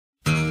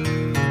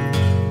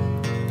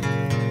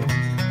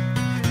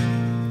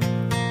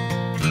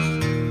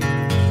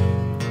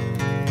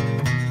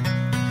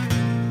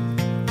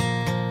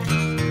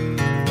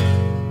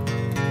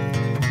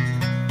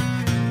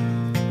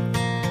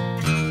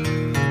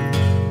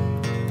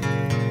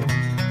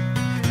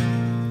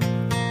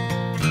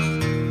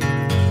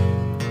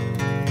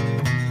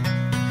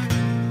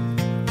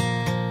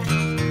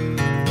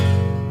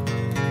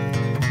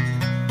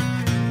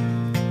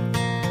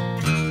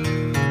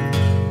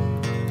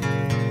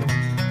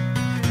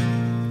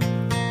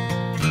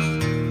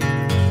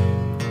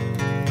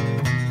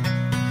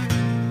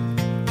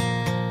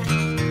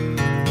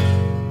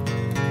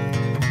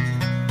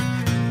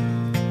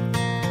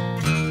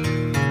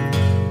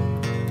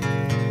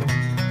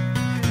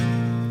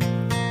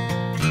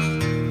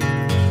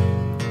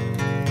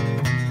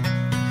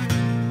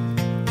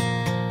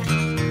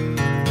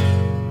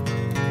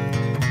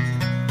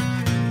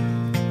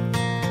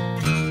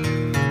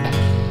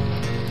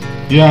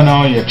You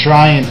know, you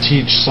try and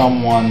teach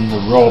someone the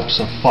ropes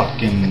of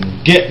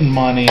fucking getting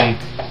money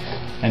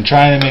and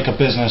trying to make a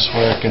business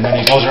work, and then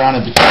he goes around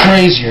and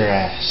betrays your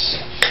ass.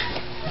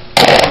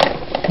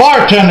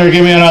 Bartender,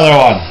 give me another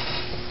one.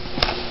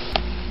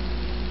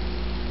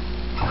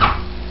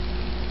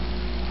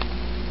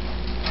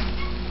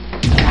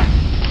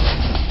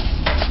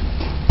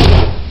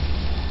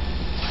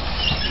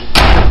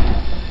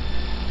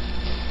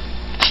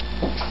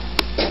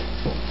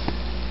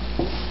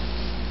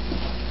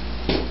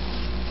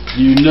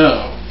 You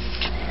know,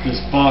 this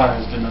bar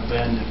has been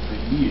abandoned for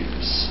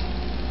years.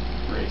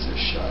 Razor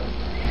sharp.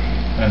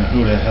 And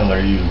who the hell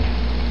are you?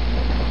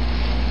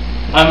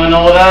 I'm an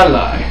old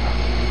ally.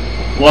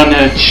 One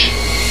that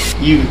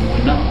you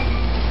would know.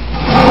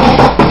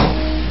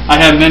 I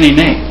have many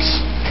names.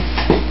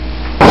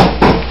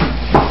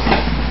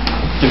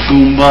 The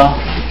Goomba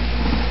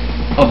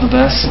of the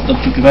best of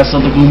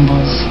the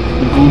Goombas.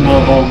 The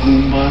Goomba of all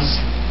Goombas.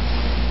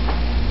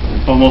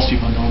 But most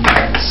people know me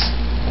as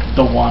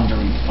the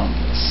Wandering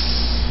Fungus.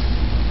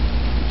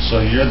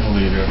 So you're the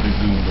leader of the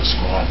Goomba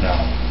squad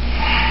now.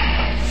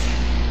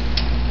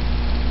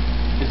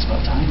 It's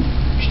about time you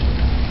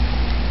understood.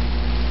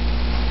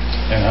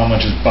 And how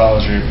much is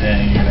Bowser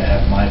paying you to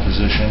have my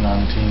position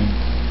on the team?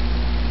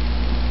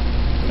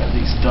 At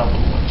least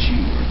double what you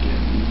were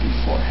giving me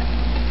beforehand.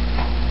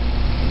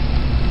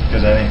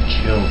 Because I didn't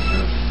kill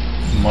for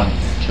money,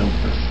 I killed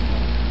for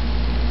fun.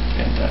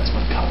 And that's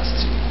what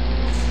costs you.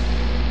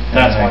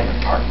 That's why your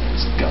partner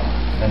is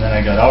gone. And then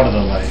I got out of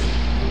the life.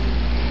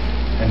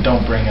 And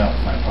don't bring up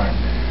my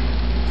partner.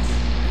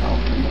 I'll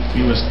bring up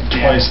He was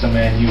twice the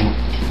man you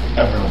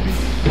ever will be.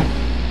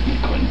 You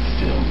couldn't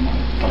fill my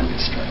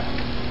fungus trap.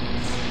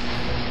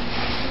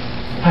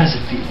 How does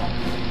it feel?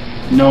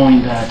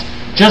 Knowing that,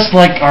 just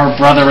like our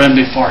brother in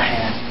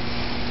beforehand,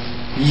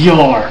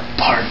 your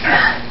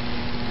partner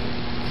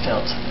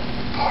fell to the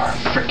poor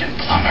frickin'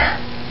 plumber.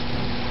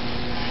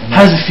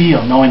 How does it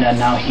feel knowing that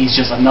now he's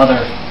just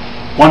another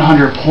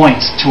 100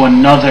 points to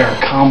another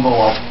combo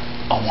of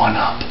a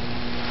 1-up?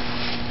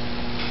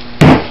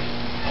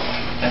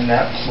 And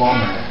that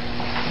plumber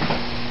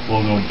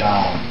will go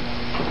down.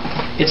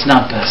 It's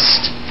not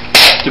best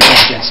to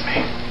bet against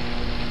me.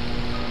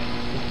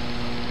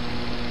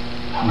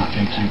 You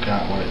think you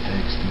got what it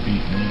takes to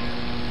beat me?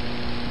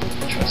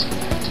 Trust me,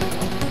 I do.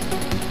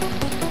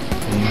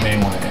 And you may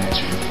want to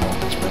answer your phone.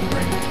 It's been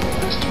ringing for the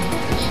last 2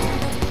 years.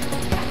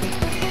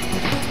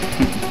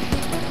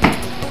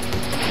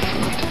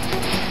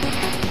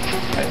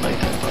 I'd like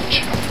that about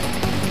you.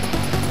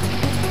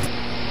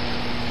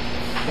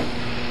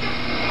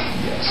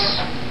 Yes.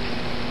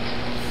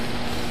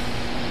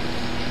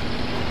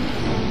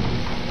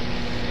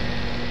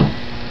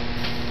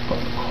 But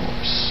of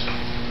course.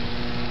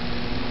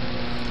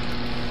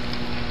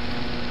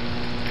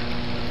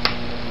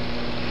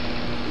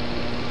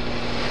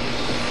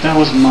 That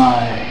was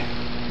my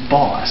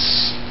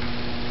boss,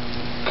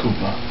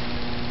 Koopa.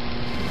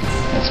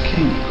 That's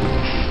King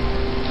Koopa.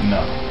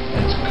 No,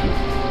 it's cool.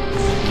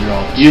 You're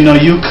all You know,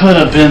 you could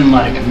have been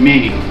like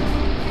me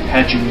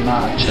had you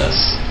not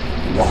just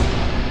walked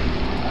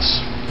on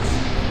us.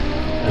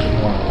 There's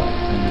more to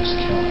life than just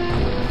killing.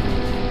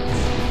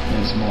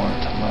 There's more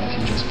to life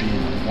than just being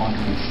a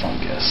wandering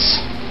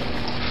fungus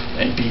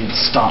and being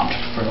stomped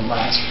for the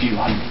last few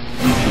hundred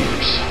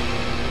years.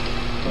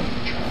 Let me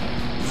try.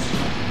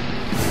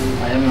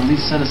 I have at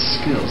least a set of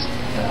skills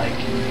that I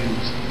can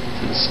use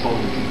to dispose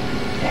of you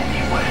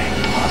any way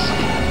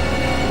possible.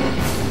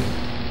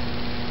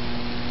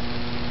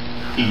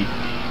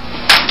 Eat.